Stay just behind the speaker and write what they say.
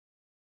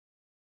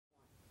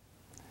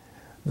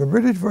The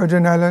British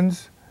Virgin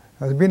Islands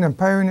has been a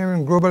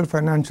pioneering global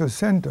financial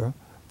center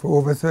for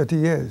over 30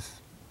 years.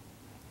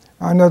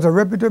 And as a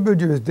reputable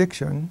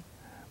jurisdiction,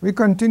 we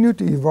continue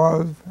to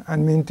evolve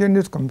and maintain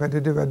this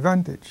competitive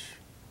advantage.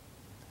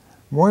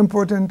 More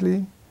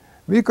importantly,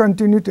 we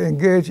continue to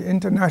engage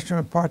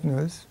international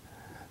partners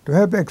to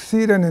help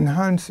exceed and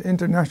enhance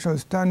international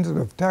standards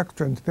of tax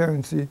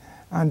transparency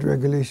and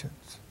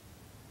regulations.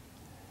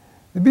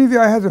 The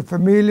BVI has a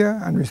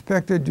familiar and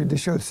respected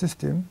judicial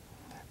system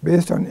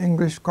based on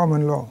English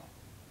common law.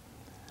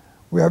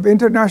 We have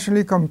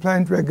internationally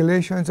compliant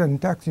regulations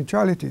and tax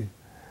neutrality,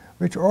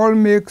 which all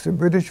makes the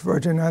British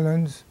Virgin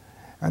Islands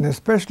an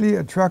especially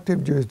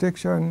attractive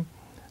jurisdiction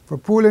for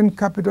pooling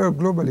capital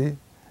globally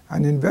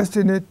and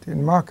investing it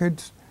in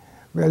markets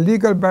where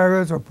legal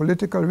barriers or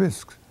political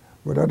risks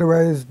would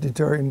otherwise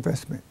deter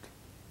investment.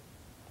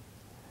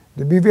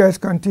 The BVI's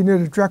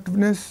continued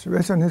attractiveness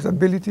rests on its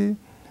ability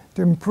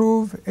to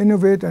improve,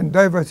 innovate, and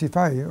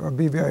diversify our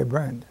BVI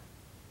brand.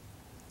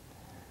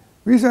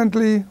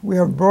 Recently, we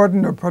have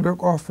broadened our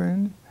product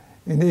offering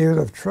in the areas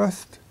of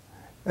trust,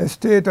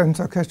 estate and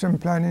succession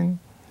planning,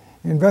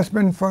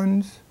 investment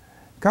funds,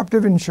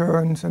 captive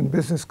insurance, and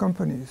business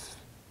companies.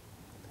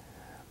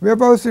 We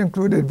have also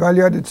included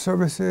value-added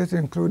services,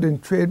 including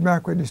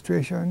trademark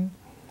registration,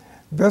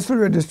 vessel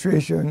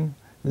registration,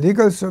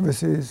 legal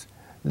services,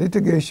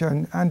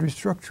 litigation, and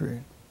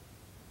restructuring.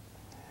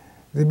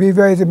 The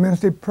BVI is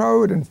immensely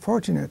proud and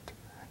fortunate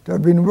to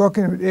have been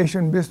working with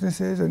Asian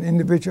businesses and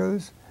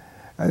individuals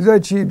as they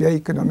achieve their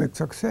economic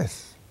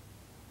success.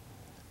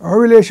 Our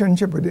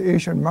relationship with the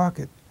Asian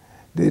market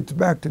dates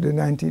back to the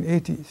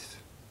 1980s.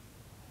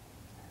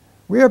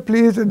 We are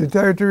pleased that the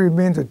territory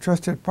remains a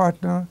trusted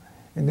partner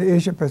in the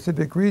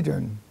Asia-Pacific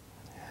region,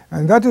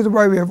 and that is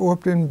why we have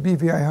opened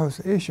BVI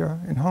House Asia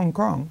in Hong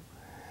Kong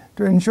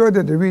to ensure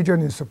that the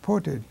region is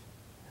supported,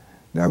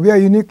 that we are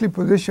uniquely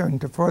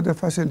positioned to further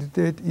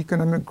facilitate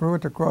economic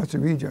growth across the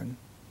region,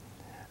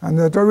 and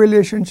that our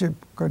relationship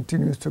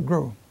continues to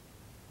grow.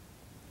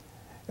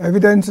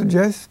 Evidence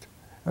suggests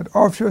that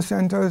offshore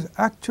centers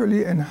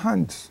actually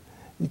enhance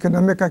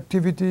economic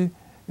activity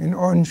in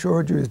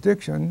onshore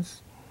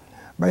jurisdictions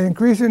by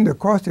increasing the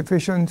cost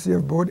efficiency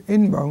of both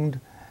inbound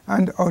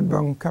and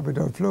outbound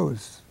capital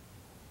flows.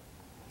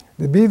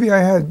 The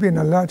BVI has been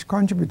a large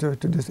contributor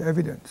to this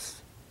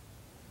evidence.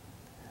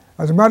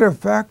 As a matter of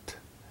fact,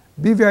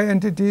 BVI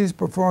entities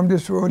performed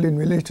this role in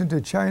relation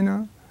to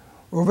China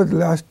over the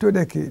last 2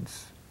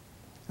 decades,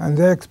 and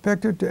they are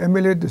expected to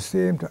emulate the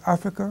same to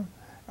Africa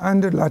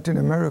and Latin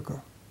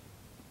America.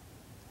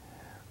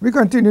 We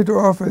continue to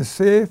offer a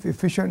safe,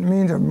 efficient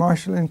means of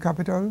marshalling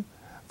capital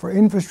for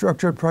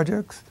infrastructure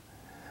projects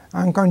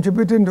and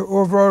contributing to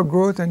overall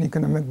growth and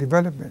economic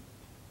development.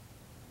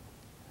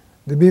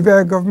 The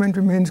BVI government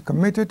remains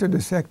committed to the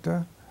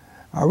sector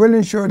and will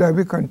ensure that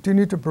we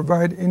continue to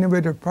provide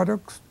innovative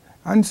products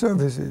and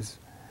services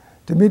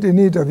to meet the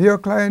needs of your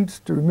clients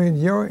to remain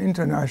your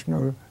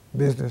international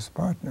business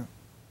partner.